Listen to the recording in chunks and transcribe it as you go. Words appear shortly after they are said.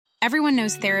Everyone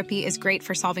knows therapy is great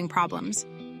for solving problems,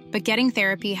 but getting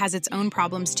therapy has its own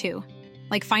problems too,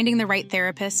 like finding the right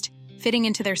therapist, fitting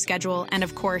into their schedule, and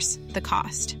of course, the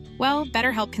cost. Well,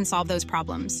 BetterHelp can solve those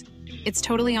problems. It's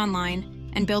totally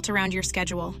online and built around your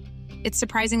schedule. It's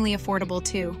surprisingly affordable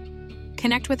too.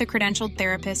 Connect with a credentialed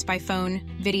therapist by phone,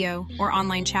 video, or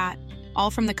online chat,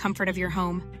 all from the comfort of your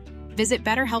home. Visit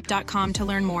BetterHelp.com to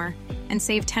learn more and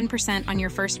save 10% on your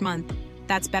first month.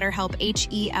 That's BetterHelp,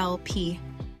 H-E-L-P.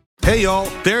 Hey y'all,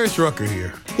 Darius Rucker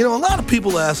here. A lot of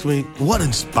people ask me, what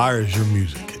inspires your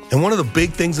music? And one of the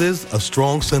big things is a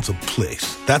strong sense of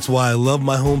place. That's why I love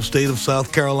my home state of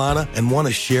South Carolina and want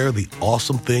to share the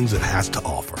awesome things it has to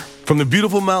offer. From the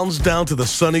beautiful mountains down to the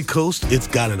sunny coast, it's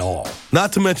got it all.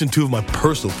 Not to mention two of my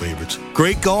personal favorites,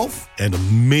 great golf and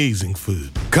amazing food.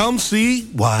 Come see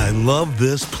why I love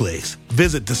this place.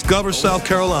 Visit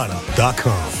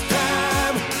discoversouthcarolina.com.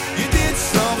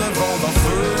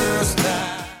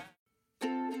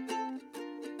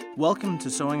 Welcome to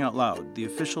Sewing Out Loud, the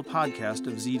official podcast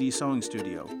of ZD Sewing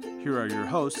Studio. Here are your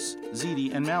hosts,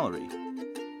 ZD and Mallory.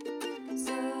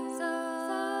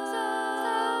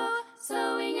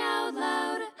 Sewing Out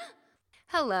Loud.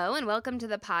 Hello and welcome to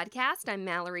the podcast. I'm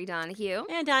Mallory Donahue.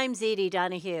 And I'm ZD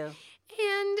Donahue.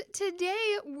 And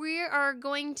today we are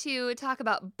going to talk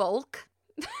about bulk.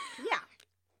 Yeah.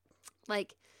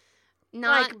 Like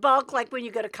bulk, like when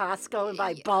you go to Costco and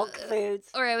buy bulk foods.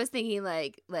 Or I was thinking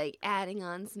like adding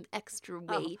on some extra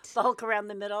weight. Bulk around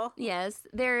the middle. Yes.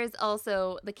 There is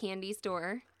also the candy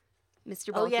store,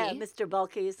 Mr. Bulky. Oh, yeah, Mr.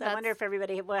 Bulky's. I wonder if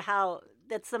everybody, how,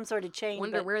 that's some sort of chain.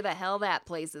 Wonder where the hell that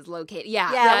place is located.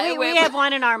 Yeah. Yeah, we have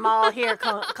one in our mall here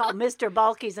called Mr.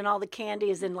 Bulky's, and all the candy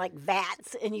is in like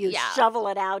vats, and you shovel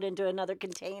it out into another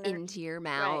container. Into your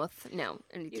mouth. Right. No,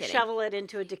 I'm kidding. You shovel it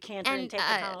into a decanter and take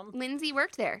it home. Lindsay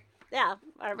worked there. Yeah.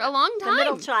 A long time. The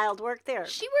middle child worked there.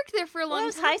 She worked there for a long time. It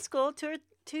was high school, two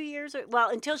years. Well,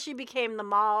 until she became the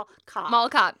mall cop. Mall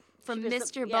cop. From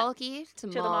Mr. Bulky to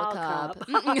Mall Cop.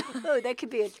 Oh, that could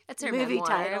be That's her movie memoir.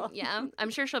 title. Yeah, I'm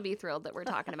sure she'll be thrilled that we're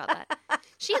talking about that.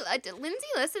 Lindsay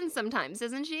listens sometimes,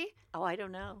 doesn't she? Oh, I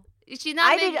don't know. She's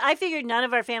not. I figured none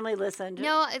of our family listened.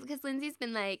 No, because Lindsay's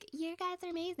been like, "You guys are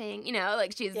amazing,"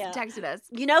 like she's texted us.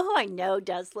 You know who I know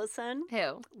does listen?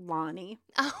 Who? Lonnie.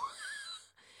 Oh.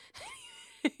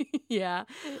 Yeah.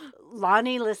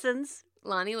 Lonnie listens.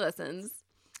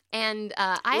 And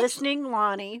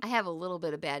Lonnie. I have a little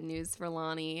bit of bad news for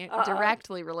Lonnie,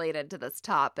 directly related to this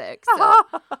topic. So,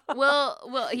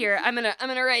 well, here I'm gonna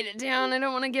write it down. I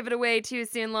don't want to give it away too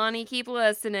soon. Lonnie, keep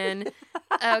listening.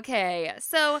 Okay,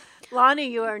 so Lonnie,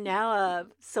 you are now a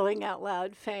Sewing Out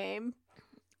Loud fame.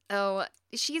 Oh,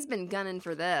 she's been gunning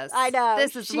for this. I know.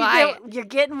 This is why you're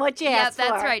getting what you asked for.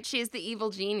 Yep, that's right. She's the evil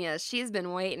genius. She's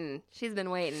been waiting.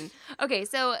 Okay,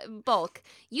 so bulk.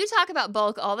 You talk about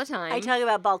bulk all the time. I talk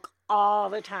about bulk all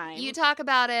the time. You talk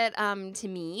about it to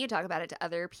me. You talk about it to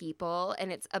other people.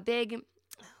 And it's a big,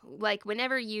 like,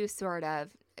 whenever you sort of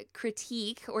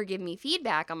critique or give me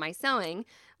feedback on my sewing,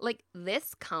 like,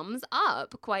 this comes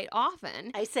up quite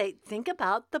often. I say, think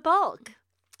about the bulk.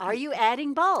 Are you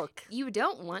adding bulk? You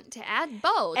don't want to add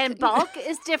bulk. And bulk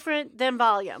is different than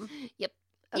volume. Yep.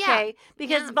 Okay? Yeah.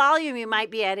 Because volume, you might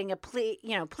be adding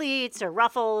pleats or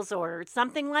ruffles or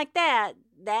something like that.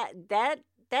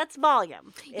 That's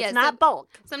volume. It's not bulk.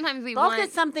 Sometimes bulk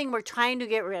is something we're trying to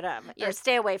get rid of or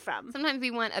stay away from. Sometimes we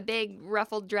want a big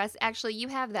ruffled dress. Actually, you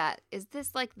have that. Is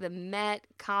this like the Met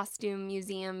Costume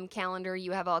Museum calendar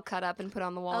you have all cut up and put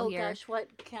on the wall here? Oh, gosh,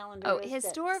 what calendar is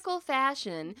historical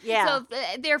fashion. Yeah. So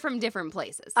they're from different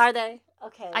places. Are they?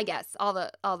 Okay. I guess. All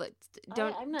the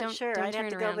I'm not sure. I'd have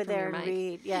to go over there and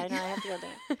read. Yeah, no, I have to go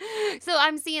there. So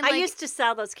I'm seeing I used to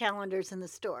sell those calendars in the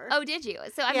store. Oh, did you?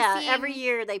 So I'm seeing every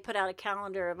year they put out a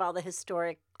calendar of all the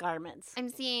historic garments. I'm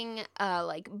seeing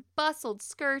like bustled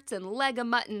skirts and leg of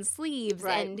mutton sleeves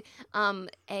and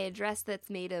a dress that's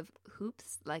made of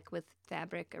hoops, like with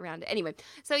fabric around it. Anyway,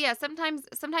 so yeah, sometimes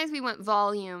we want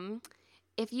volume.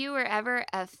 If you were ever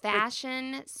a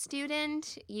fashion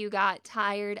student, you got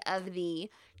tired of the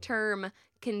term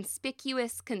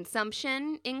conspicuous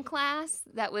consumption in class.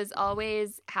 That was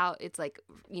always how it's like,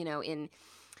 in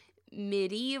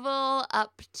medieval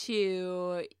up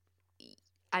to,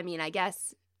 I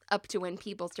guess, up to when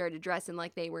people started dressing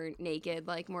like they were naked,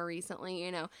 like more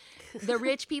recently, The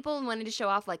rich people wanted to show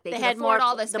off like they could had afford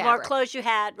all this The fabric. more clothes you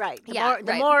had, right.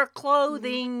 The more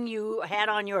clothing you had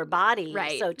on your body,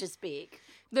 so to speak.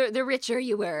 The richer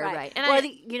you were, right.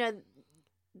 And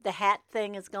the hat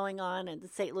thing is going on at the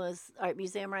St. Louis Art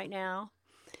Museum right now.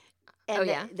 And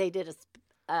they did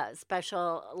a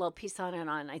special little piece on it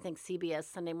on, I think, CBS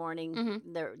Sunday morning,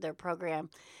 their program.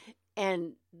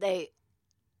 And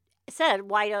said,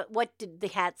 what did the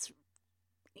hats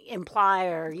imply,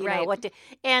 or you know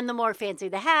and the more fancy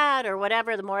the hat or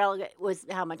whatever, the more elegant was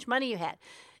how much money you had.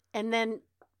 And then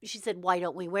she said, why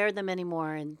don't we wear them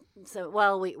anymore? And so,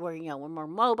 well, we're more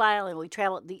mobile and we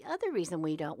travel. The other reason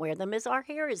we don't wear them is our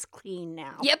hair is clean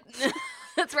now. Yep.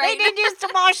 That's right. They didn't used to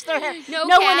wash their hair.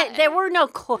 There were no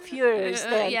coiffures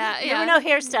then. There were no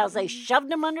hairstyles. They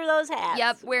shoved them under those hats.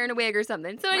 Yep, wearing a wig or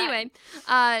something. So anyway,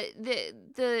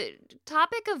 the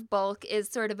topic of bulk is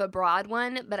sort of a broad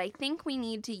one, but I think we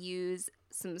need to use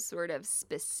some sort of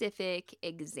specific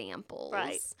examples.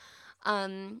 Right.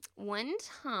 One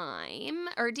time,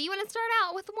 or do you want to start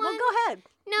out with one? Well, go ahead.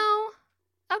 No.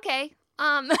 Okay.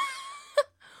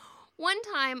 One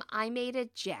time I made a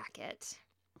jacket.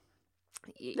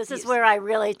 This is where I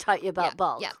really taught you about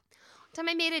bulk. Yeah. One time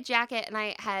I made a jacket and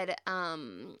I had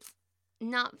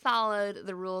not followed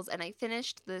the rules, and I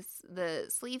finished the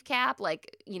sleeve cap,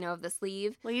 of the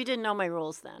sleeve. Well, you didn't know my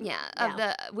rules then.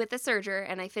 Yeah, with the serger,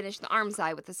 and I finished the arm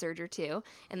side with the serger too,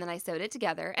 and then I sewed it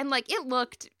together, and it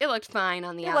looked fine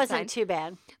on the outside. It wasn't too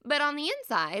bad. But on the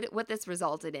inside, what this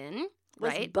resulted in,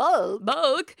 was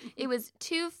bulk. It was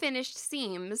 2 finished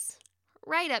seams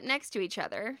right up next to each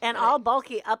other. And all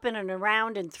bulky up in and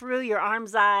around and through your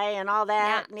arm's eye and all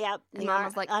that. Yeah. And Mom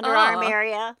was like, underarm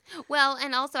area. Well,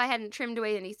 and also I hadn't trimmed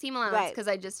away any seam allowance because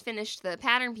I just finished the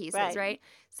pattern pieces, right?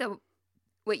 So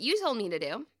what you told me to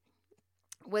do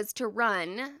was to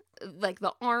run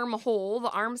the armhole, the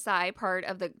arm side part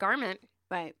of the garment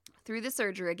through the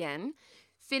serger again,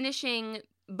 finishing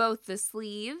both the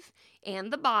sleeve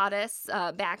and the bodice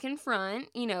back and front,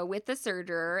 with the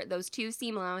serger, those 2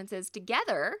 seam allowances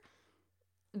together,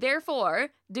 therefore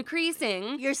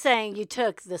decreasing. You're saying you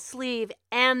took the sleeve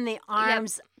and the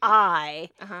arm's eye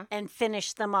and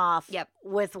finished them off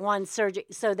with one serger,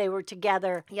 so they were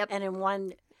together and in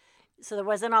one. So there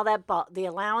wasn't all that bulk. The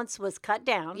allowance was cut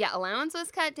down. Yeah, allowance was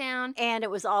cut down. And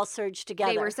it was all serged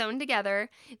together. They were sewn together.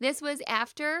 This was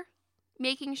after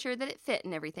making sure that it fit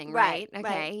and everything, right? Okay,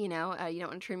 right. You don't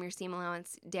want to trim your seam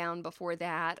allowance down before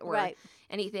that or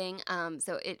anything,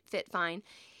 so it fit fine.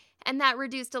 And that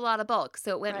reduced a lot of bulk.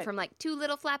 So it went from 2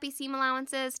 little flappy seam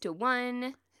allowances to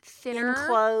 1 thinner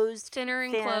enclosed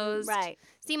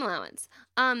seam allowance.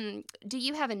 Do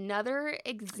you have another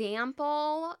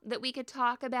example that we could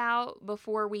talk about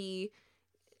before we...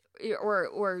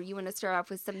 Or you want to start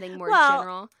off with something more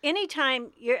general?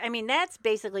 Anytime that's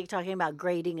basically talking about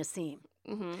grading a seam.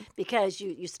 Mm-hmm. Because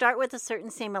you start with a certain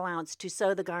seam allowance to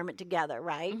sew the garment together,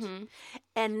 right? Mm-hmm.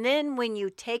 And then when you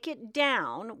take it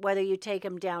down, whether you take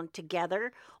them down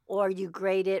together or you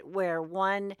grade it where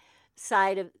one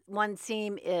side of one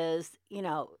seam is,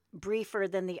 briefer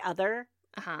than the other,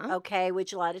 okay,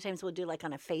 which a lot of times we'll do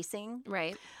on a facing.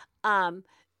 Right.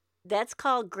 That's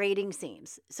called grading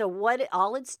seams. So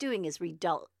all it's doing is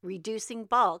reducing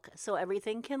bulk so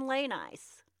everything can lay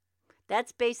nice.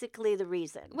 That's basically the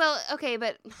reason. Well, okay,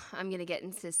 but I'm going to get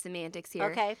into semantics here.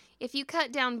 Okay. If you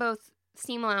cut down both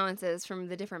seam allowances from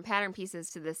the different pattern pieces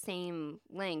to the same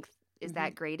length, is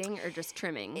that grading or just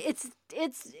trimming? It's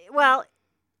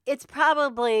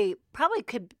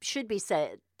should be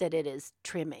said that it is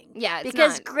trimming. Yeah,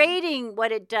 because grading,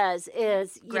 what it does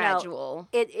is gradual.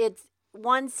 It's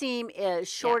one seam is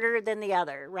shorter than the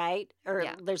other, right? Or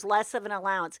there's less of an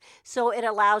allowance. So it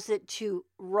allows it to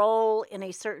roll in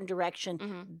a certain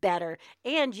direction better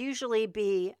and usually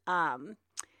be, top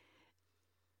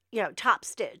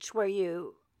stitch where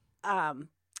you,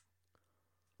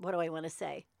 what do I want to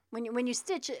say? When you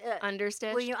stitch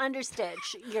understitch. When you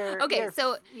understitch your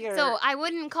so I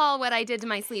wouldn't call what I did to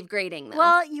my sleeve grading though.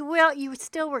 Well, you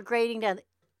still were grading down.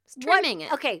 Trimming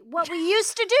it. Okay, what we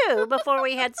used to do before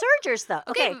we had sergers, though.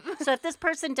 Okay, so if this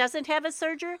person doesn't have a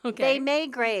serger, they may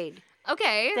grade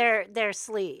their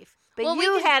sleeve. But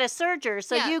you had a serger,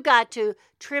 so you got to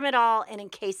trim it all and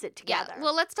encase it together. Yeah.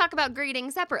 Well, let's talk about grading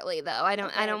separately, though. I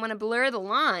don't want to blur the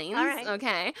lines. All right.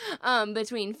 Okay.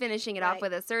 Between finishing it off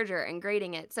with a serger and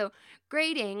grading it. So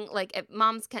grading,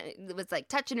 Mom's was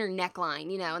touching her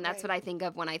neckline, and that's what I think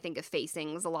of when I think of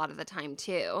facings a lot of the time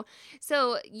too.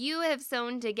 So you have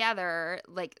sewn together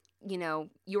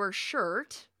your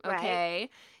shirt. Okay. Right.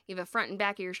 You have a front and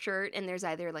back of your shirt, and there's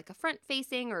either a front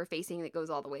facing or a facing that goes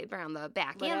all the way around the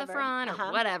back and the front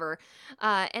or whatever.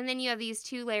 And then you have these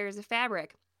 2 layers of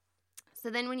fabric. So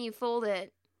then when you fold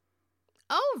it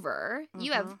over,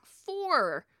 you have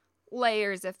 4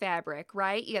 layers of fabric,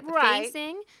 right? You got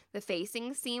the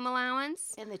facing seam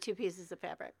allowance. And the 2 pieces of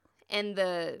fabric. and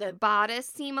the bodice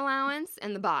seam allowance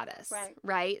and the bodice.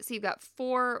 Right. So you've got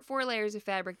four layers of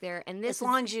fabric there, and this as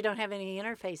long as you don't have any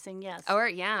interfacing, yes. Or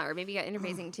maybe you got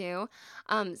interfacing too.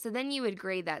 So then you would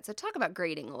grade that. So talk about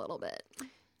grading a little bit.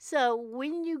 So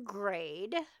when you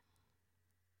grade,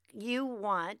 you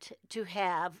want to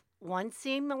have one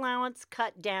seam allowance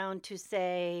cut down to,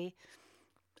 say,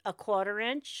 1/4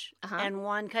 inch, and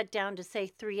one cut down to, say,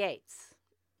 3/8.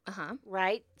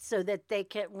 Right? So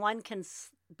that one can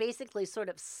basically sort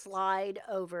of slide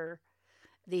over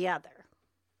the other.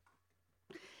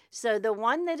 So the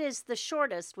one that is the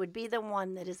shortest would be the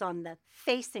one that is on the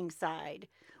facing side,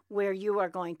 where you are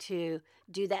going to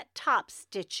do that top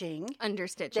stitching.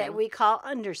 Understitching. That we call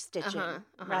understitching,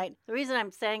 right? The reason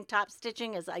I'm saying top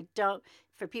stitching is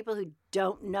for people who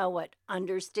don't know what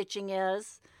understitching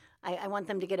is, I want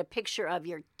them to get a picture of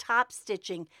your top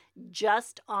stitching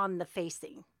just on the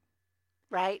facing,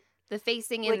 right? The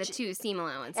facing and the two seam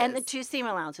allowances. And the two seam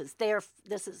allowances.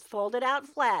 This is folded out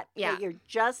flat. Yeah. You're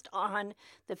just on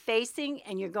the facing,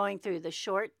 and you're going through the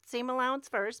short seam allowance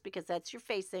first, because that's your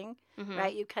facing,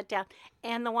 right? You cut down,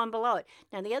 and the one below it.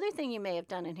 Now, the other thing you may have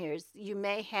done in here is you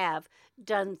may have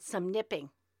done some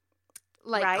nipping.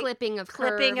 Like clipping of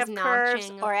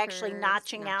curves, or actually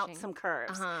notching out some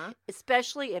curves,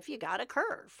 especially if you got a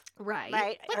curve, right?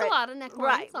 Like a lot of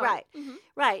necklines,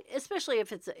 right. Especially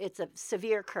if it's a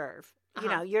severe curve. You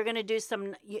know, you're going to do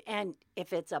some, and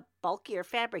if it's a bulkier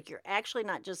fabric, you're actually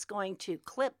not just going to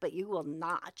clip, but you will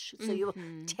notch. So you will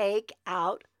take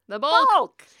out the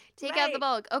bulk. Take out the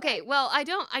bulk. Okay, well, I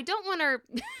don't want our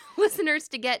listeners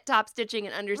to get top stitching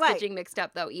and understitching mixed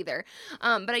up, though, either.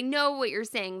 But I know what you're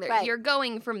saying. That you're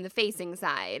going from the facing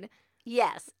side.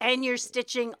 Yes, and you're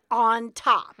stitching on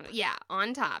top. Yeah,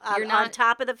 on top. You're not on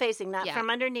top of the facing, not from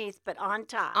underneath, but on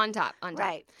top. On top.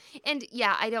 Right. And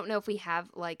I don't know if we have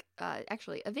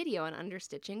actually a video on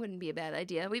understitching. Wouldn't be a bad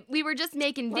idea. We were just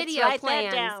making video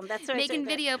plans. That down. That's what making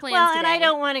video plans. Well, today. And I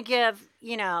don't want to give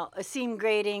a seam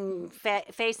grading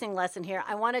facing lesson here.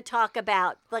 I want to talk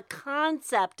about the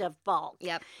concept of bulk.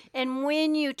 Yep. And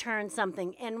when you turn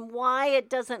something, and why it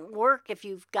doesn't work if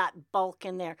you've got bulk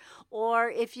in there, or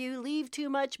if you leave too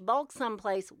much bulk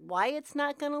someplace, why it's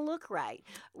not going to look right,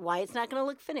 why it's not going to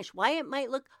look finished, why it might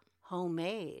look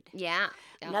homemade. Yeah.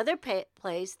 Another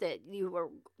place that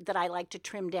I like to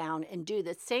trim down and do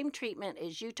the same treatment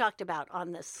as you talked about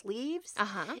on the sleeves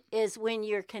is when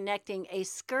you're connecting a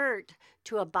skirt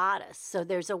to a bodice. So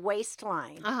there's a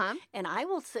waistline. And I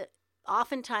will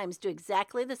oftentimes do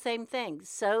exactly the same thing.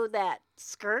 Sew that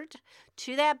skirt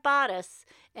to that bodice,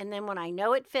 and then when I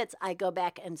know it fits, I go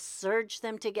back and serge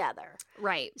them together.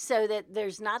 Right. So that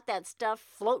there's not that stuff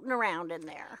floating around in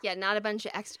there. Yeah, not a bunch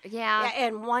of extra. Yeah.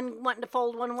 And one wanting to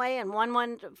fold one way and one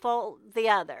wanting to fold the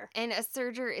other. And a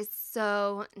serger is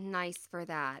so nice for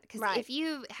that. Because if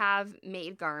you have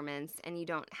made garments and you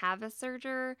don't have a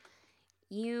serger,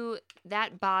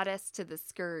 that bodice to the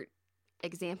skirt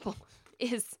example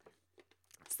is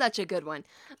such a good one.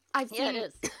 I've seen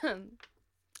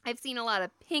a lot of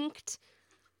pinked,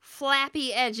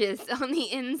 flappy edges on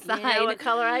the inside. You know what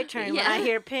color I turn when I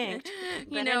hear pinked.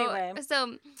 But anyway.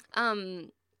 So,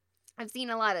 I've seen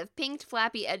a lot of pinked,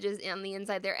 flappy edges on the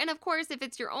inside there. And of course, if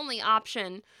it's your only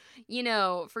option,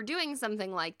 for doing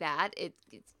something like that, it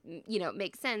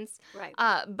makes sense. Right.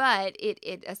 But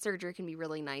a serger can be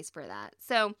really nice for that.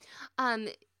 So,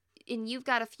 and you've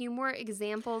got a few more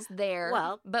examples there.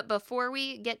 Well, but before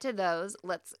we get to those,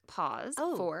 let's pause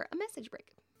for a message break.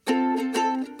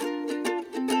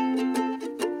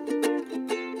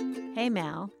 Hey,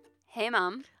 Mal. Hey,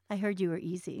 Mom. I heard you were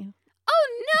easy.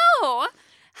 Oh, no!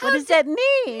 What does that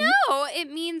mean? No,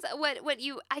 it means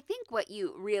I think what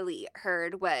you really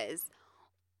heard was,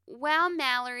 wow,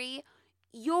 Mallory,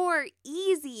 your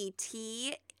easy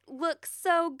tee looks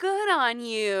so good on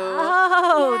you.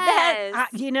 Oh, yes.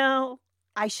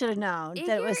 I should have known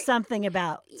that it was something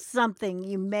about something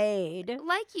you made.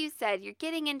 Like you said, you're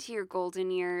getting into your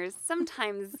golden years.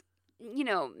 Sometimes,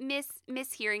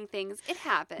 mishearing things. It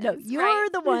happens. No, you're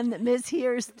the one that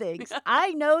mishears things.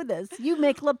 I know this. You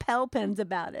make lapel pins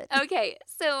about it. Okay,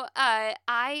 so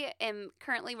I am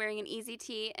currently wearing an Easy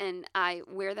Tee, and I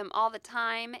wear them all the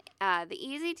time. The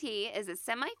Easy Tee is a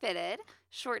semi-fitted,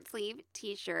 short-sleeve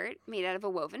T-shirt made out of a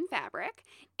woven fabric,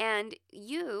 and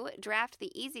you draft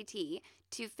the Easy Tee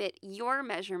to fit your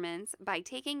measurements by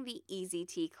taking the Easy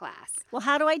Tee class. Well,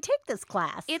 how do I take this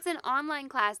class? It's an online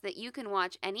class that you can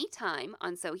watch anytime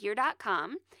on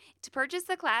sewhere.com. To purchase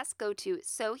the class, go to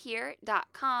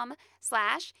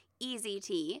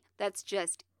sewhere.com/EasyT. That's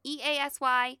just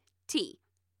EASYT.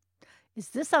 Is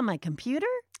this on my computer?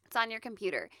 It's on your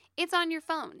computer. It's on your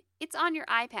phone. It's on your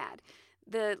iPad.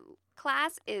 The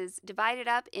class is divided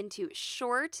up into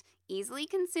short, easily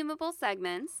consumable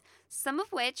segments, some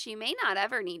of which you may not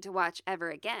ever need to watch ever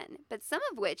again, but some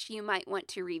of which you might want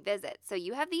to revisit. So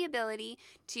you have the ability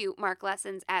to mark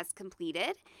lessons as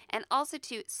completed and also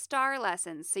to star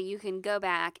lessons so you can go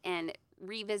back and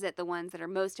revisit the ones that are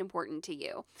most important to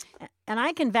you. And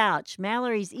I can vouch,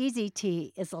 Mallory's Easy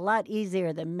Tea is a lot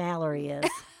easier than Mallory is.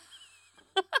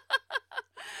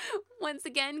 Once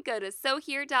again, go to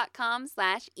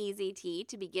sewhere.com/easytea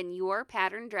to begin your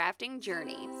pattern drafting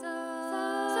journey.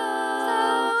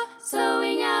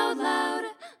 Sewing out loud.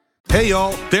 Hey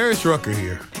y'all, Darius Rucker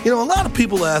here. A lot of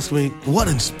people ask me, what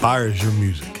inspires your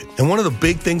music? And one of the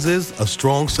big things is a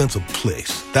strong sense of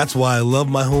place. That's why I love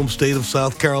my home state of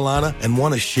South Carolina and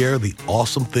want to share the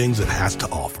awesome things it has to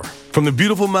offer. From the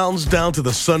beautiful mountains down to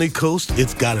the sunny coast,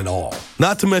 it's got it all.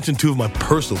 Not to mention two of my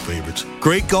personal favorites,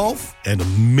 great golf and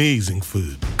amazing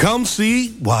food. Come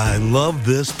see why I love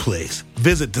this place.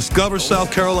 Visit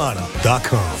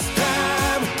discoversouthcarolina.com.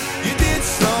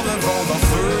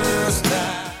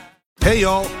 Hey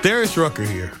y'all, Darius Rucker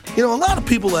here. A lot of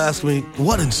people ask me,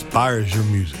 what inspires your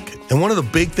music? And one of the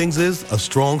big things is a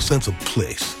strong sense of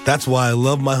place. That's why I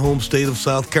love my home state of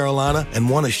South Carolina and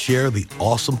want to share the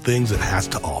awesome things it has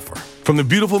to offer. From the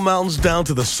beautiful mountains down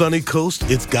to the sunny coast,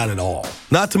 it's got it all.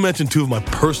 Not to mention two of my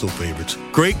personal favorites,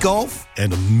 great golf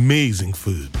and amazing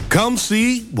food. Come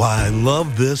see why I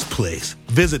love this place.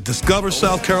 Visit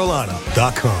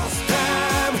discoversouthcarolina.com.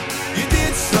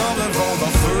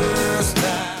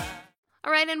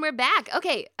 All right, and we're back.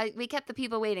 Okay, we kept the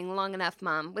people waiting long enough,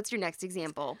 Mom. What's your next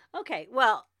example? Okay,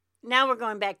 well, now we're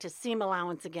going back to seam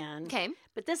allowance again. Okay.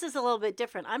 But this is a little bit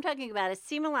different. I'm talking about a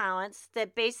seam allowance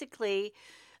that basically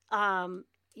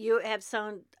you have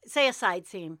sewn, say, a side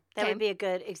seam. That would be a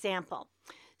good example.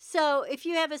 So if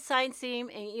you have a side seam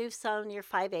and you've sewn your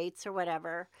 5/8 or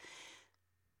whatever,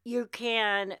 you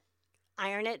can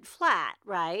iron it flat,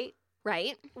 right?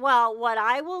 Right. Well, what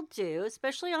I will do,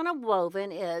 especially on a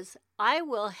woven, is I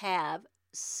will have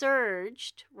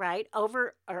serged, right,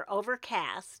 over or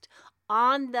overcast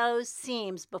on those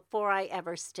seams before I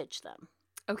ever stitch them.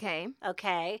 Okay.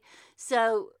 Okay.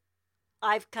 So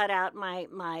I've cut out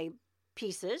my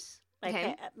pieces,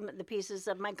 like the pieces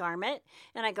of my garment,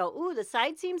 and I go, ooh, the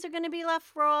side seams are going to be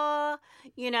left raw,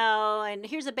 and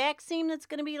here's a back seam that's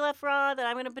going to be left raw that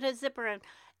I'm going to put a zipper in.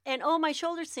 And, my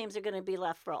shoulder seams are going to be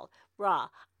left raw.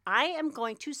 I am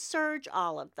going to serge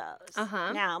all of those.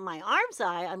 Now, my arm's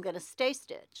eye, I'm going to stay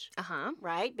stitch.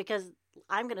 Right? Because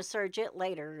I'm going to serge it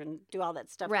later and do all that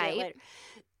stuff later.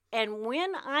 And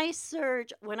when I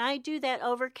do that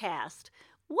overcast,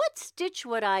 what stitch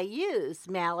would I use,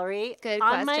 Mallory, Good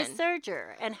on my question.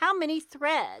 serger? And how many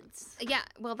threads? Yeah,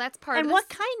 well, that's part And of what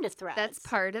kind of threads? That's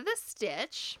part of the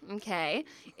stitch. Okay.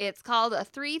 It's called a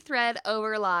 3-thread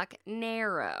overlock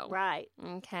narrow. Right.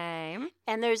 Okay.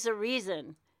 And there's a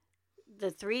reason.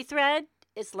 The 3-thread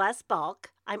is less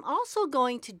bulk. I'm also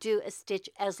going to do a stitch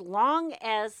as long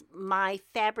as my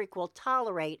fabric will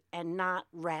tolerate and not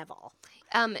ravel.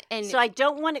 And so I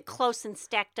don't want it close and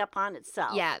stacked up on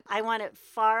itself. Yeah. I want it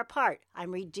far apart.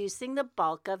 I'm reducing the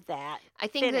bulk of that. I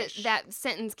think finish. that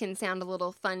sentence can sound a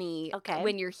little funny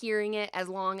when you're hearing it as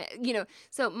long,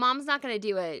 so Mom's not going to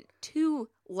do a 2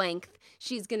 length.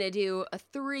 She's going to do a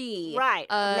 3. Right.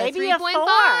 Maybe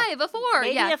 3.5, a 4.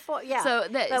 Maybe a 4, yeah.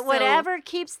 But whatever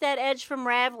keeps that edge from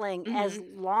raveling as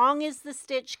long as the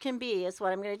stitch can be is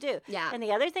what I'm going to do. Yeah. And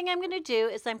the other thing I'm going to do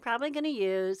is I'm probably going to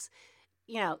use,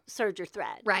 serger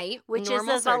thread. Right. Which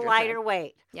Normal is of a lighter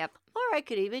weight. Yep. Or I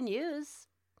could even use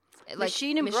Like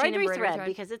machine embroidery thread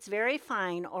because it's very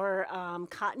fine, or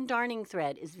cotton darning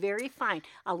thread is very fine.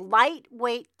 A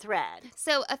lightweight thread.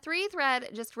 So a 3-thread,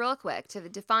 just real quick to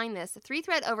define this, a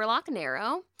 3-thread overlock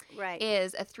narrow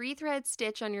is a 3-thread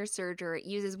stitch on your serger. It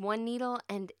uses 1 needle,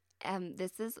 and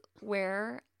this is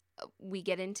where we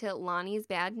get into Lonnie's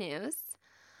bad news.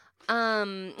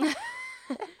 The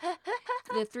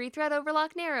 3-thread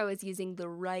overlock narrow is using the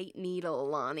right needle,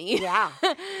 Lonnie. Yeah,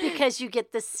 because you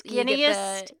get the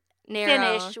skinniest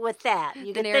finish with that.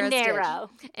 You get the narrow.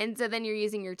 Stitch. And so then you're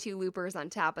using your 2 loopers on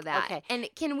top of that. Okay. And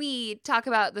can we talk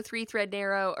about the 3-thread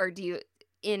narrow, or do you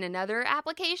in another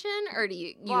application, or do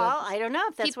you I don't know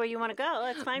if that's where you want to go.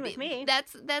 That's fine with me.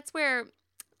 That's where.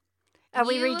 Are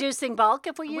we reducing bulk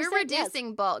if we use it? We're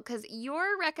reducing bulk because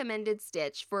your recommended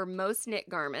stitch for most knit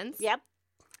garments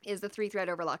is the 3-thread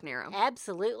overlock narrow.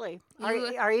 Absolutely.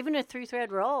 Or even a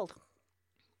 3-thread rolled.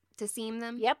 To seam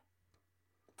them? Yep.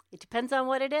 It depends on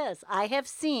what it is. I have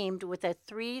seamed with a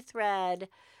 3-thread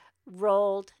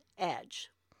rolled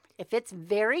edge. If it's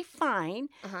very fine,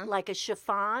 like a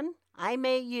chiffon, I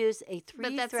may use a 3-thread.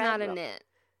 But that's not a knit.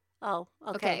 Oh,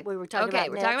 okay. We were talking okay, about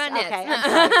we're knits. talking about knits. Okay, I'm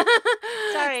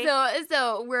sorry. Sorry.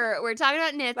 So we're talking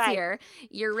about knits Right. here.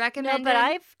 You're recommending. No, but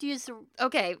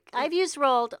I've used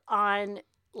rolled on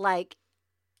like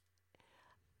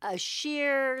a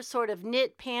sheer sort of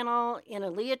knit panel in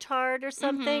a leotard or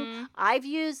something. Mhm. I've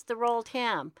used the rolled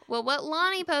hem. Well, what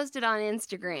Lonnie posted on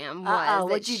Instagram was that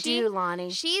What'd you do, Lonnie?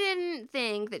 She didn't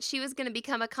think that she was going to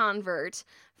become a convert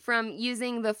from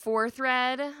using the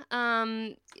 4-thread,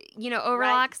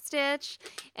 overlock stitch.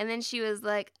 And then she was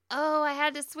like, oh, I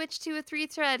had to switch to a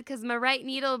 3-thread because my right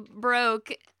needle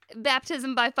broke,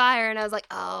 baptism by fire. And I was like,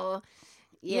 oh,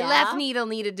 your left needle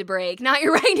needed to break, not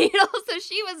your right needle. So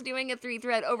she was doing a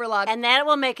 3-thread overlock. And that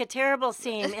will make a terrible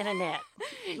seam in a knit,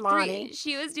 Lonnie.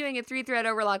 She was doing a 3-thread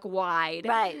overlock wide.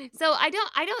 Right. So I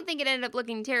don't think it ended up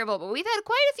looking terrible, but we've had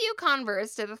quite a few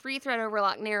converts to the 3-thread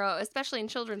overlock narrow, especially in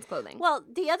children's clothing. Well,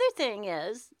 the other thing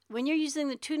is when you're using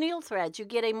the 2 needle threads, you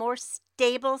get a more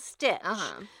stable stitch.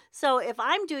 Uh-huh. So if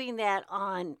I'm doing that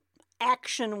on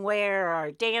action wear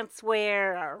or dance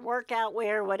wear or workout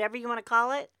wear, whatever you want to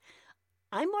call it,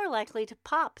 I'm more likely to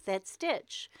pop that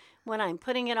stitch when I'm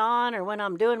putting it on or when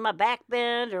I'm doing my back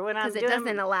bend or when I'm doing... Because it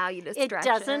doesn't allow you to stretch it.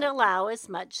 doesn't allow as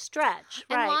much stretch.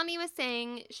 And right. Lonnie was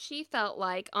saying she felt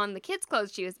like on the kids'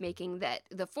 clothes she was making that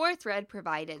the 4-thread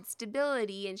provided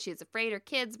stability and she was afraid her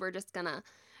kids were just going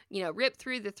to, rip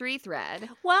through the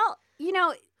 3-thread. Well,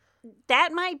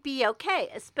 that might be okay,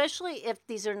 especially if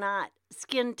these are not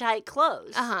skin-tight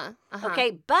clothes.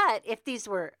 Okay, but if these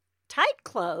were tight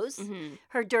clothes,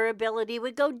 her durability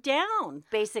would go down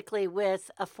basically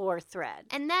with a 4-thread.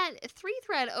 And that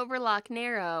 3-thread overlock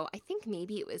narrow, I think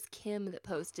maybe it was Kim that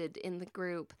posted in the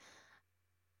group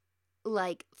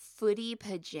like footy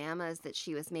pajamas that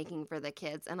she was making for the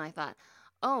kids. And I thought,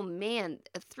 oh man,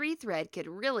 a 3-thread could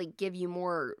really give you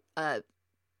more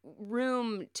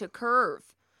room to curve.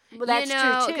 Well, that's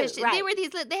true too. Right.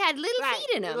 They had little feet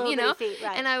in them, Feet,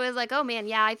 right. And I was like, oh man,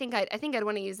 yeah, I think I'd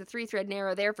want to use the 3-thread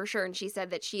narrow there for sure. And she said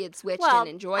that she had switched and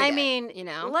enjoyed it. I mean,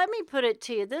 let me put it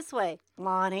to you this way,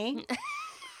 Lonnie.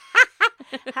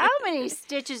 How many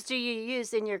stitches do you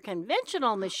use in your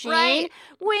conventional machine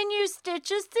when you stitch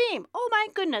a seam? Oh my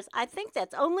goodness, I think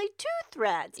that's only 2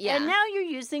 threads. Yeah. And now you're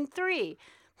using 3.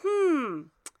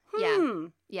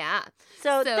 Yeah.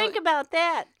 So think about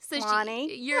that,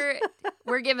 Lonnie.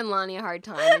 We're giving Lonnie a hard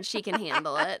time, and she can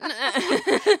handle it.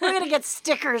 We're gonna get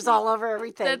stickers all over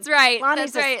everything. That's right.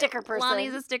 Lonnie's a sticker person.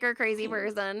 Lonnie's a sticker crazy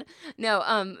person.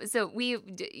 No. So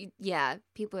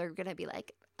people are gonna be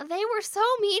like, they were so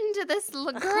mean to this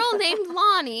girl named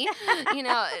Lonnie.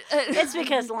 It's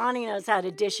because Lonnie knows how to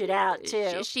dish it out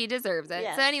too. She deserves it.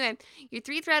 Yes. So anyway, your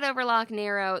 3-thread overlock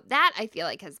narrow, that I feel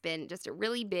like has been just a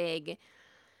really big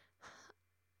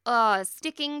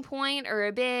sticking point or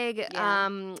a big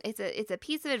it's a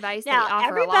piece of advice that we offer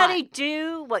everybody a lot.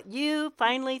 Do what you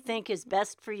finally think is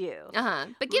best for you.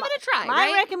 But give it a try.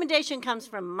 My recommendation comes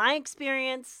from my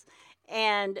experience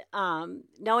and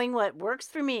knowing what works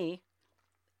for me.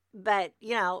 But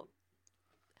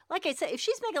like I said, if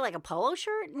she's making like a polo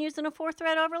shirt and using a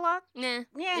 4-thread overlock, go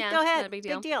ahead, not a big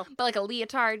deal. Big deal. But like a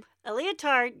leotard,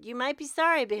 you might be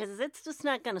sorry because it's just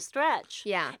not going to stretch.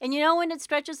 Yeah. And when it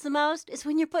stretches the most is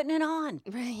when you're putting it on.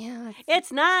 Right. Yeah.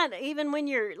 It's not even when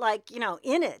you're like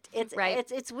in it. It's right.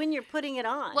 It's when you're putting it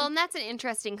on. Well, and that's an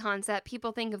interesting concept.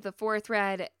 People think of the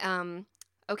 4-thread.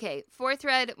 Okay,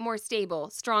 4-thread, more stable,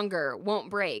 stronger, won't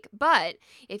break. But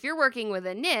if you're working with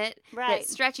a knit that's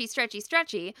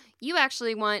stretchy, you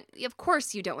actually want, of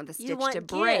course you don't want the stitch to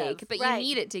break, but you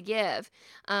need it to give.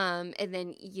 And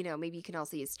then, maybe you can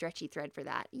also use stretchy thread for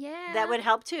that. Yeah. That would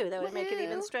help too. That would make it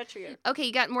even stretchier. Okay,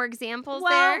 you got more examples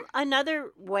there? Well,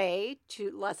 another way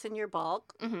to lessen your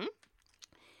bulk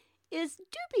is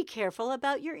do be careful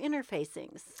about your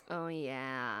interfacings. Oh,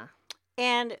 yeah.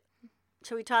 And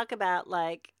so we talk about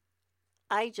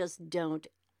I just don't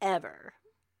ever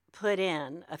put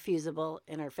in a fusible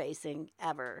interfacing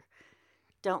ever.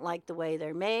 Don't like the way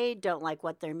they're made, don't like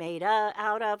what they're made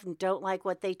out of, and don't like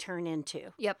what they turn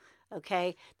into. Yep.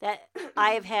 Okay? That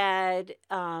I have had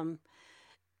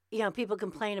people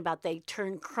complain about they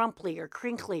turn crumply or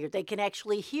crinkly or they can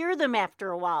actually hear them after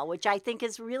a while, which I think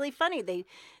is really funny. They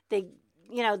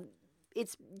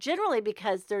it's generally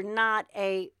because they're not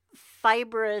a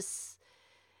fibrous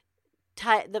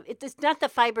it's not the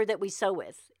fiber that we sew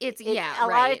with. A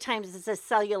lot of times it's a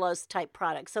cellulose type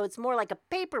product, so it's more like a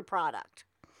paper product.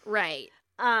 Right.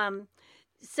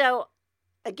 So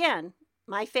again,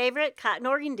 My favorite, cotton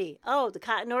organdy. Oh, the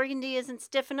cotton organdy isn't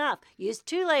stiff enough. Use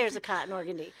 2 layers of cotton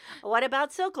organdy. What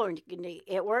about silk organdy?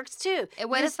 It works too.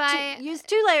 Use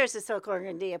 2 layers of silk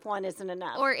organdy if one isn't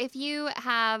enough. Or if you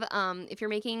have, if you're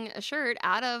making a shirt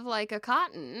out of like a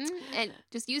cotton, and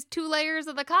just use 2 layers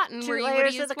of the cotton. 2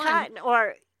 layers of the cotton,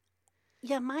 or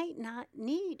you might not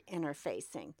need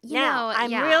interfacing.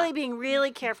 I'm really being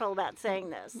really careful about saying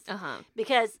this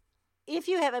because if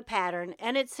you have a pattern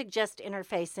and it suggests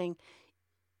interfacing,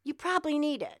 you probably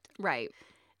need it. Right.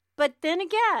 But then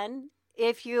again,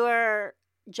 if you're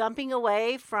jumping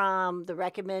away from the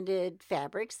recommended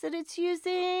fabrics that it's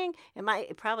using,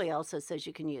 it probably also says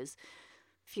you can use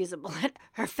fusible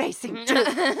interfacing too.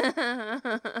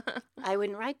 I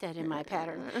wouldn't write that in my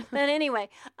pattern. But anyway,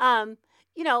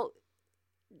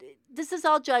 this is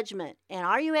all judgment. And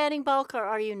are you adding bulk or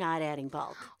are you not adding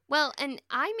bulk? Well, and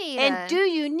I made do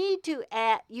you need to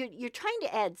add, you're trying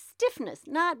to add stiffness,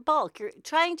 not bulk. You're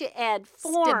trying to add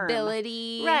form.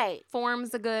 Stability. Right.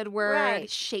 Form's a good word. Right.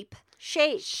 Shape.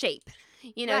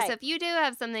 You know, Right. so if you do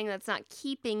have something that's not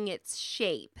keeping its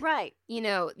shape, Right.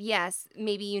 Yes,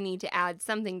 maybe you need to add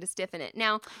something to stiffen it.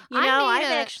 Now, I've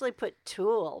actually put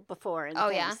tulle before in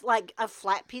things, yeah? like a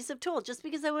flat piece of tulle, just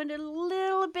because I wanted a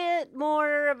little bit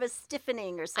more of a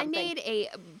stiffening or something. I made a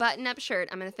button-up shirt.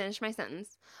 I'm going to finish my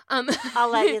sentence.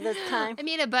 I'll let you this time. I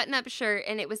made a button-up shirt,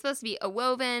 and it was supposed to be a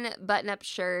woven button-up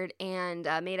shirt and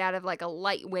made out of like a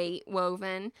lightweight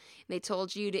woven. They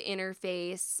told you to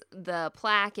interface the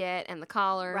placket and the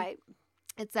collar, Right.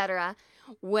 etc.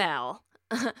 Well,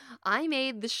 I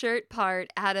made the shirt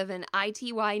part out of an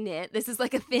ITY knit. This is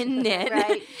like a thin knit.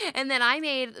 Right. And then I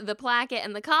made the placket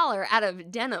and the collar out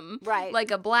of denim. Right. Like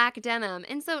a black denim.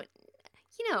 And so,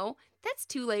 that's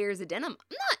 2 layers of denim.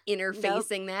 I'm not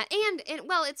interfacing that. And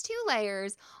it's 2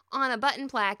 layers on a button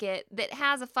placket that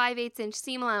has a 5/8 inch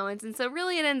seam allowance. And so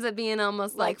really it ends up being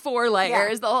almost like 4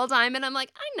 layers the whole time. And I'm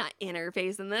like, I'm not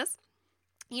interfacing this.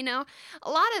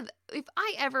 If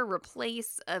I ever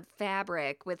replace a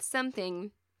fabric with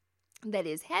something that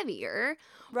is heavier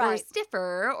or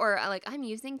stiffer, or like I'm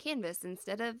using canvas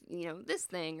instead of, this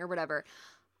thing or whatever,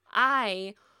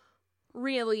 I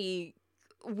really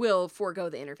will forego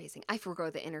the interfacing. I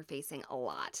forego the interfacing a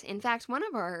lot. In fact, one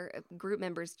of our group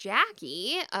members,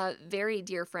 Jackie, a very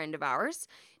dear friend of ours,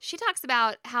 she talks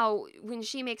about how when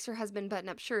she makes her husband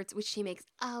button-up shirts, which she makes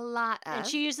a lot of. And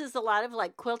she uses a lot of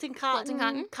like quilting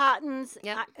cottons,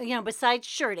 Yep. Besides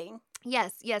shirting.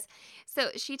 Yes. So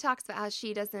she talks about how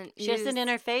she doesn't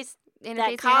interface that at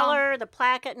all. collar, the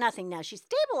placket, nothing. Now she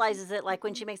stabilizes it, like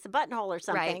when she makes a buttonhole or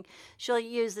something. Right. She'll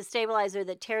use the stabilizer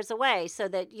that tears away so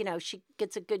that she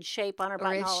gets a good shape on her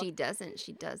buttonhole. Or if she doesn't,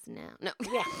 she does now. No.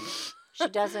 Yeah, she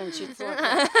doesn't. She's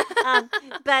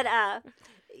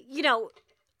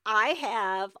I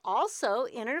have also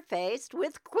interfaced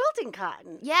with quilting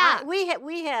cotton. Yeah, we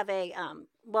have a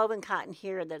woven cotton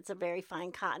here that's a very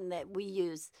fine cotton that we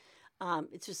use.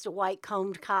 It's just a white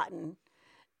combed cotton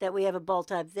that we have a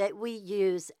bolt of that we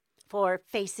use for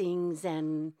facings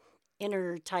and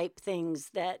inner type things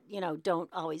that, don't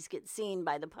always get seen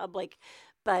by the public,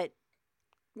 but,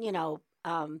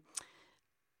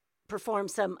 perform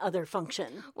some other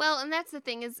function. Well, and that's the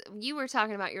thing is you were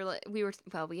talking about we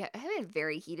had a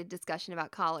very heated discussion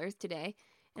about collars today.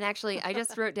 And actually, I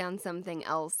just wrote down something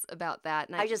else about that.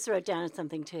 And I just wrote down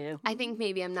something too. I think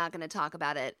maybe I'm not going to talk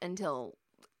about it until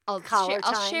I'll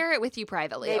share it with you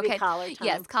privately. Maybe okay. Collar time.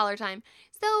 Yes, collar time.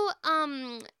 So,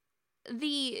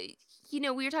 we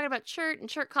were talking about shirt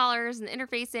and shirt collars and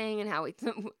interfacing and how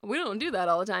we don't do that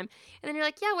all the time. And then you're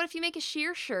like, yeah, what if you make a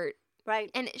sheer shirt?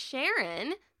 Right. And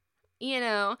Sharon,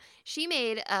 she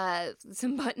made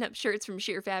some button-up shirts from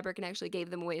sheer fabric and actually gave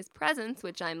them away as presents,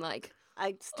 which I'm like,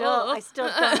 I still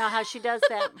don't know how she does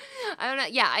that. I don't know.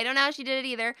 Yeah, I don't know how she did it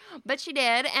either, but she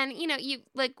did. And you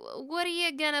like, what are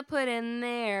you gonna put in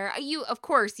there? Of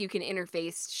course, you can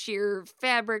interface sheer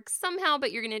fabric somehow,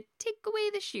 but you're gonna take away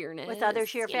the sheerness with other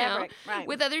sheer fabric, right?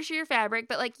 With other sheer fabric,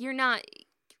 but like you're not.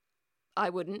 I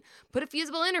wouldn't put a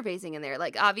fusible interfacing in there.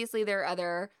 Like obviously there are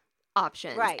other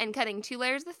options, right? And cutting 2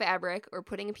 layers of fabric or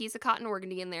putting a piece of cotton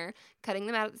organdy in there, cutting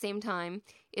them out at the same time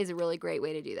is a really great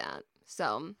way to do that.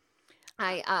 So.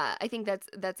 I think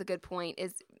that's a good point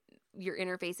is you're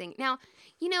interfacing. Now,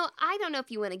 I don't know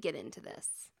if you want to get into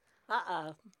this.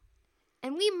 Uh-oh.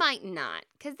 And we might not,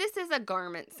 because this is a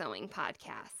garment sewing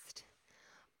podcast.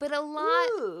 But a lot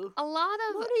of...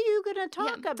 What are you going to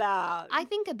talk about? I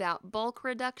think about bulk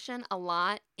reduction a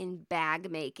lot in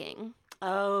bag making.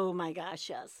 Oh, my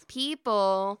gosh, yes.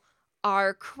 People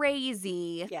are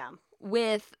crazy. Yeah.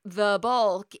 with the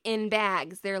bulk in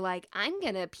bags. They're like, I'm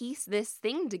going to piece this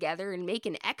thing together and make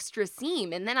an extra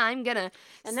seam, and then I'm going to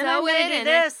and then I'm going to do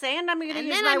this, and I'm going to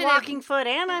use my walking foot,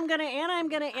 and I'm going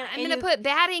to put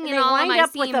batting in all of my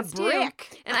seams with a brick.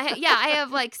 Too. And I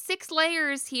have like 6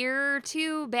 layers here,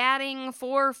 2 batting,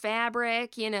 4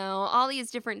 fabric, all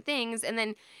these different things. And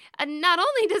then not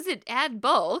only does it add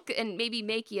bulk and maybe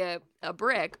make you a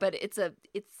brick, but it's a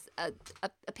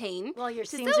pain. Well, your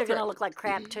seams are going to look like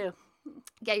crap too.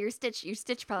 Yeah, your stitch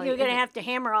probably. You're going to have to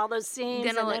hammer all those seams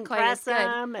and then press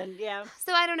them, and yeah.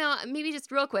 So I don't know. Maybe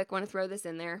just real quick, want to throw this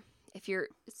in there. If you're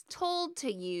told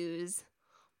to use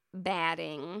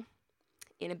batting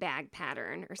in a bag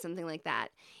pattern or something like that,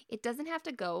 it doesn't have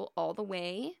to go all the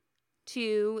way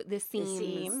to the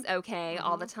seams. Okay,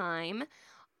 all the time.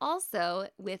 Also,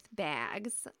 with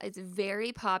bags, it's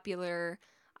very popular,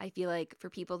 I feel like, for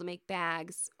people to make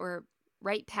bags or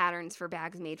write patterns for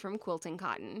bags made from quilting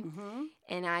cotton. Mm-hmm.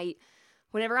 And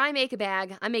whenever I make a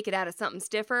bag, I make it out of something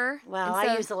stiffer. Well, so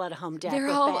I use a lot of home deck with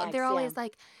bags. They're always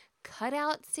like, cut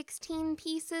out 16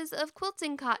 pieces of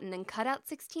quilting cotton and cut out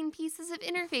 16 pieces of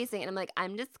interfacing. And I'm like,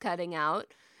 I'm just cutting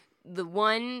out the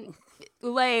one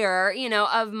layer,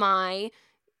 of my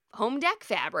home deck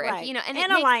fabric, right.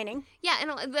 And a lining. Yeah,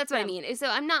 and that's what I mean. So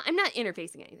I'm not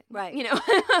interfacing anything, right?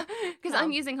 Because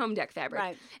I'm using home deck fabric,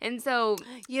 right? And so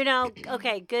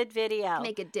okay, good video.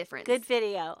 Make a difference. Good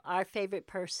video. Our favorite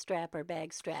purse strap or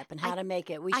bag strap and how to make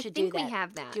it. We should do that. I think we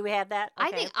have that. Do we have that? Okay.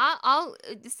 I think I'll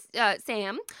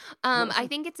Sam. I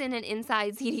think it's in an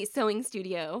Inside ZD Sewing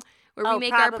Studio where we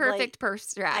make our perfect purse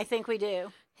strap. I think we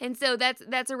do. And so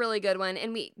that's a really good one,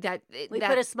 and we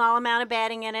put a small amount of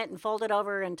batting in it and fold it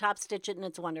over and top stitch it, and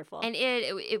it's wonderful. And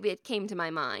it came to my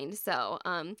mind. So,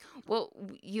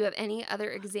 you have any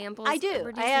other examples? I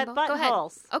do. I have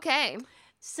buttonholes. Okay.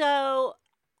 So,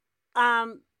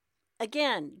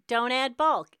 again, don't add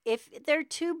bulk. If they're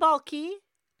too bulky,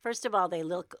 first of all, they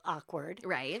look awkward,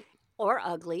 right, or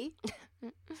ugly.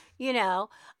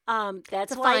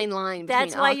 That's a fine line.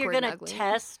 That's why you're going to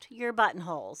test your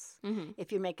buttonholes. Mm-hmm.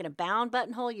 If you're making a bound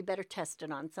buttonhole, you better test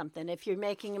it on something. If you're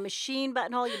making a machine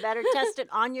buttonhole, you better test it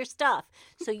on your stuff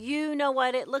so you know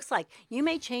what it looks like. You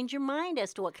may change your mind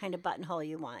as to what kind of buttonhole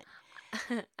you want.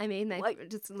 I made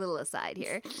just a little aside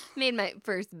here. Made my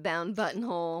first bound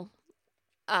buttonhole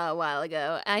a while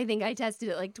ago. I think I tested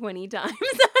it like 20 times.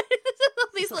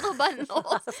 These little buttonholes.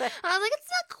 I was like, it's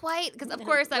not quite, because of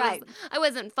course I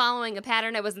wasn't following a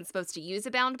pattern. I wasn't supposed to use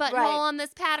a bound buttonhole on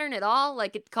this pattern at all.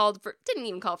 Like didn't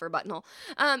even call for a buttonhole.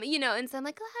 And so I'm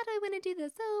like, how do I want to do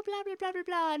this? Oh, blah blah blah blah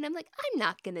blah. And I'm like, I'm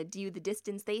not gonna do the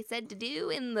distance they said to do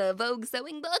in the Vogue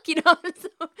sewing book,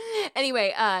 So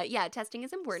anyway, testing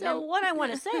is important. So what I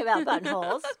want to say about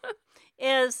buttonholes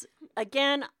is,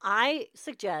 again, I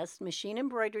suggest machine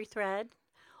embroidery thread.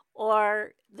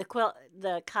 Or the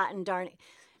cotton darning.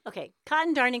 Okay,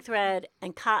 cotton darning thread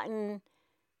and cotton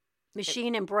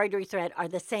machine embroidery thread are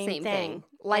the same thing.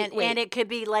 Lightweight. And it could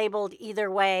be labeled either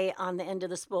way on the end of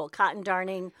the spool, cotton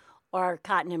darning or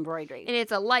cotton embroidery. And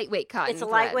it's a lightweight cotton thread. It's a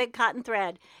lightweight cotton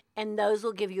thread. And those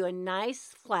will give you a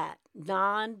nice, flat,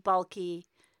 non-bulky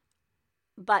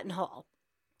buttonhole.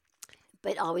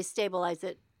 But always stabilize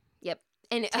it. Yep.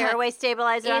 And tearaway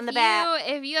stabilizer on the back.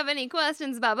 If you have any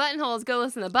questions about buttonholes, go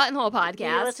listen to the Buttonhole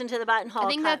podcast. You listen to the Buttonhole podcast. I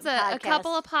think that's a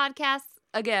couple of podcasts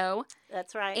ago.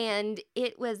 That's right. And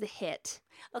it was a hit.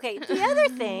 Okay, the other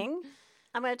thing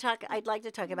I'd like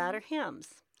to talk about are hems.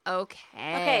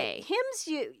 Okay.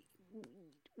 Hems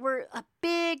were a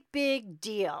big, big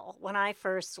deal when I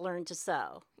first learned to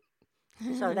sew.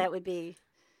 So that would be...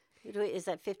 Is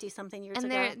that 50-something years ago?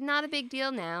 And they're not a big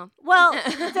deal now. Well,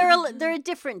 they're a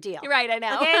different deal. Right, I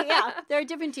know. Okay, yeah, they're a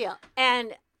different deal.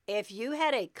 And if you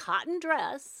had a cotton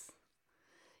dress,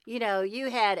 you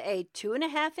had a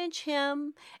 2.5-inch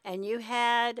hem, and you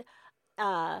had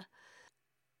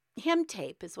hem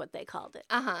tape is what they called it.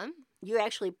 Uh-huh. You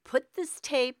actually put this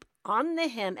tape on the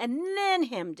hem and then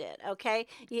hemmed it, okay?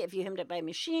 If you hemmed it by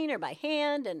machine or by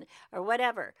hand or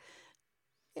whatever.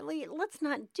 Let's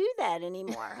not do that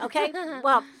anymore, okay?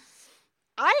 Well,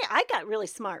 I got really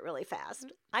smart really fast.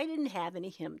 I didn't have any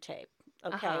hem tape,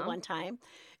 one time.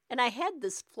 And I had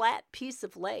this flat piece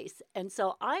of lace, and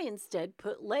so I instead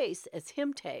put lace as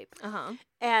hem tape. Uh-huh.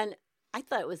 And I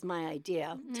thought it was my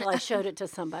idea until I showed it to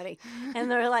somebody.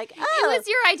 And they're like, oh. It was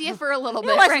your idea for a little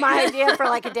bit, It was my idea for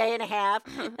like a day and a half.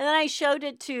 And then I showed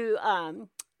it to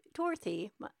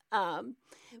Dorothy,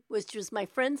 which was my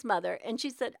friend's mother. And she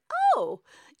said, oh,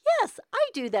 Yes, I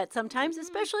do that sometimes,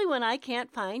 especially when I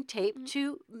can't find tape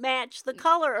to match the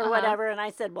color or whatever. And I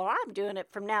said, well, I'm doing it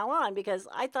from now on because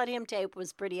I thought hem tape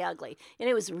was pretty ugly. And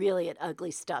it was really an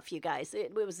ugly stuff, you guys.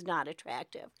 It was not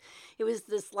attractive. It was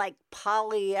this like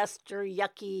polyester,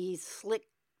 yucky, slick,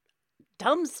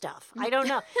 dumb stuff. I don't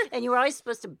know. And you were always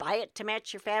supposed to buy it to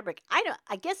match your fabric.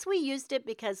 I guess we used it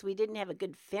because we didn't have a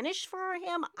good finish for our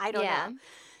hem. I don't know.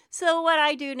 So what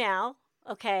I do now,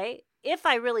 okay, if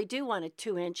I really do want a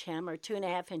 2-inch hem or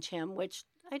 2.5-inch hem, which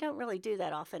I don't really do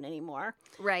that often anymore.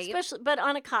 Right. Especially, but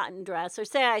on a cotton dress, or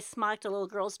say I smocked a little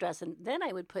girl's dress, and then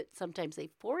I would put sometimes a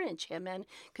 4-inch hem in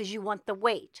because you want the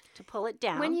weight to pull it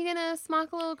down. When are you going to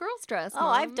smock a little girl's dress, Oh,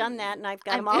 Mom? I've done that, and I've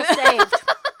got them all saved.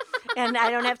 And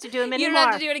I don't have to do them anymore. You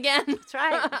don't have to do it again. That's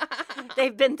right.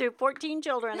 They've been through 14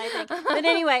 children, I think. But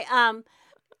anyway,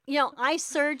 I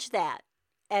serge that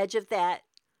edge of that,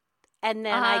 and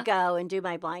then I go and do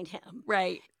my blind hem.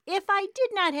 Right. If I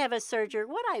did not have a serger,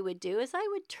 what I would do is I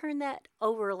would turn that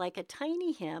over like a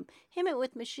tiny hem it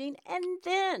with machine, and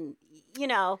then,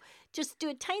 just do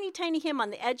a tiny, tiny hem on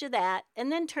the edge of that, and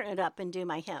then turn it up and do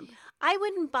my hem. I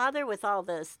wouldn't bother with all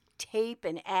this tape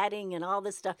and adding and all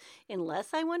this stuff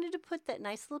unless I wanted to put that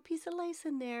nice little piece of lace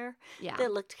in there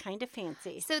that looked kind of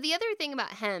fancy. So the other thing about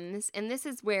hems, and this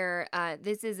is where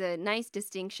this is a nice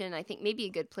distinction, I think maybe a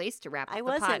good place to wrap up I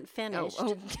wasn't finished.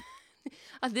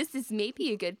 This is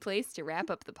maybe a good place to wrap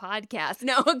up the podcast.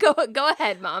 No, go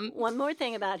ahead, Mom. One more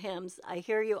thing about hems. I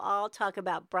hear you all talk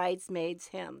about bridesmaids'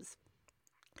 hems.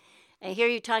 I hear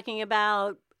you talking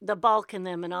about the bulk in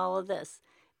them and all of this.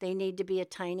 They need to be a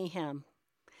tiny hem.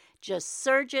 Just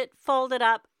serge it, fold it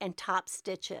up, and top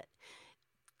stitch it.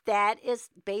 That is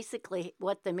basically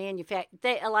what the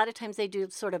a lot of times they do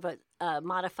sort of a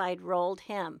modified rolled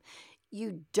hem.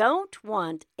 You don't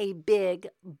want a big,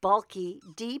 bulky,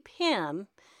 deep hem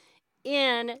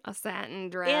in a satin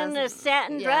dress. In a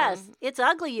satin dress. It's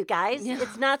ugly, you guys. Yeah.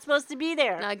 It's not supposed to be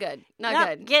there. Not good.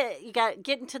 Not good. You got to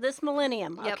get into this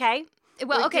millennium, okay?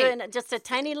 Well, We're doing just a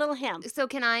tiny little hem. So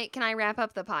can I wrap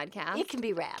up the podcast? It can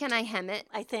be wrapped. Can I hem it?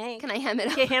 I think. Can I hem it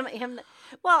up? Hem.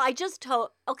 Well, I just told.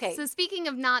 Okay. So speaking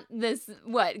of not this,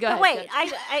 what? Go ahead. Wait, I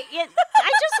just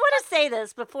want to say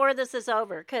this before this is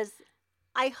over because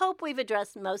I hope we've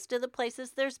addressed most of the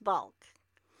places there's bulk.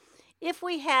 If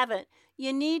we haven't,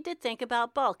 you need to think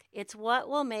about bulk. It's what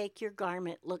will make your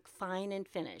garment look fine and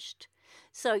finished.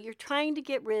 So you're trying to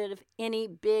get rid of any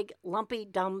big, lumpy,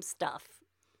 dumb stuff.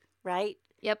 Right?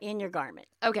 Yep. In your garment.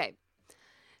 Okay.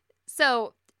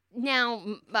 So now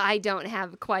I don't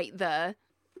have quite the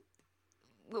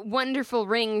wonderful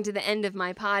ring to the end of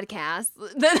my podcast.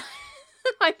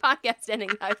 My podcast ending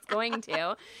I was going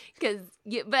to.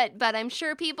 But I'm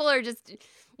sure people are just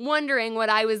wondering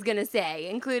what I was going to say,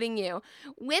 including you.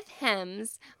 With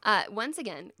hems, once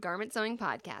again, Garment Sewing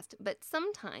Podcast. But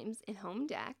sometimes in home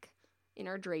dec, in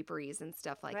our draperies and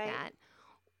stuff like that,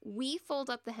 we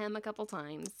fold up the hem a couple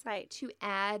times to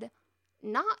add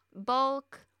not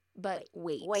bulk, but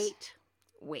weight. Weight.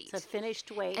 It's a finished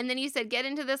weight. And then you said get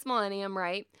into this millennium,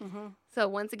 right? Mm-hmm. So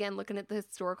once again, looking at the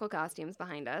historical costumes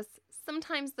behind us,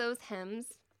 sometimes those hems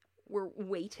were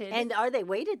weighted. And are they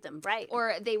weighted them? Right.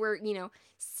 Or they were,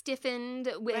 stiffened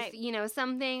with,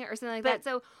 something or something like that.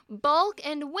 So bulk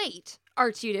and weight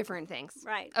are two different things.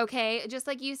 Right. Okay? Just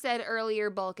like you said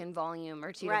earlier, bulk and volume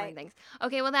are two different things.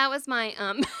 Okay, well, that was my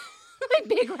my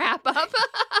big wrap-up.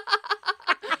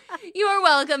 You're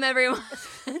welcome, everyone.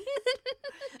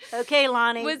 Okay,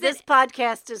 Lonnie, this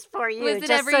podcast is for you,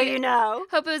 so you know.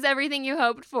 Hope it was everything you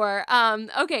hoped for.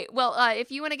 Okay, well, if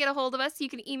you want to get a hold of us, you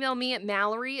can email me at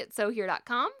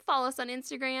Mallory@sewhere.com. Follow us on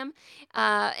Instagram,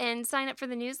 and sign up for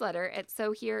the newsletter at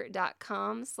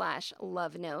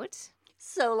sewhere.com/lovenote.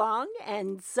 So long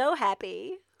and so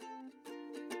happy.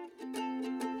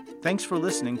 Thanks for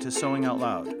listening to Sewing Out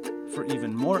Loud. For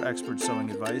even more expert sewing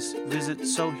advice, visit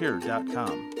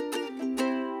sewhere.com.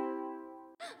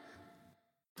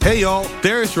 Hey y'all,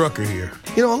 Darius Rucker here.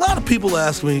 A lot of people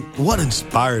ask me, what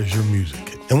inspires your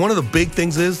music? And one of the big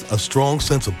things is a strong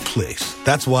sense of place.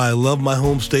 That's why I love my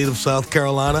home state of South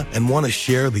Carolina and want to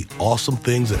share the awesome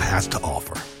things it has to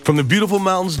offer. From the beautiful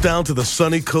mountains down to the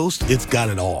sunny coast, it's got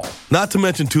it all. Not to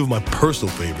mention two of my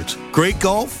personal favorites, great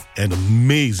golf and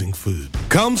amazing food.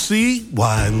 Come see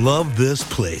why I love this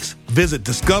place. Visit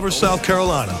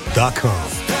discoversouthcarolina.com.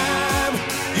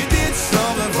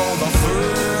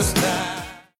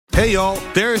 Hey y'all,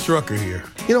 Darius Rucker here.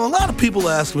 A lot of people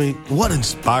ask me, what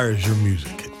inspires your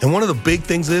music? And one of the big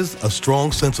things is a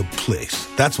strong sense of place.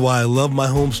 That's why I love my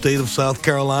home state of South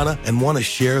Carolina and want to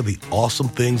share the awesome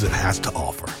things it has to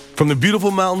offer. From the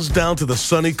beautiful mountains down to the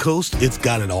sunny coast, it's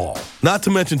got it all. Not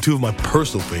to mention two of my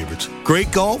personal favorites,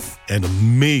 great golf and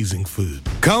amazing food.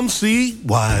 Come see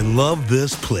why I love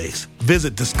this place.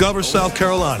 Visit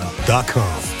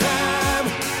discoversouthcarolina.com.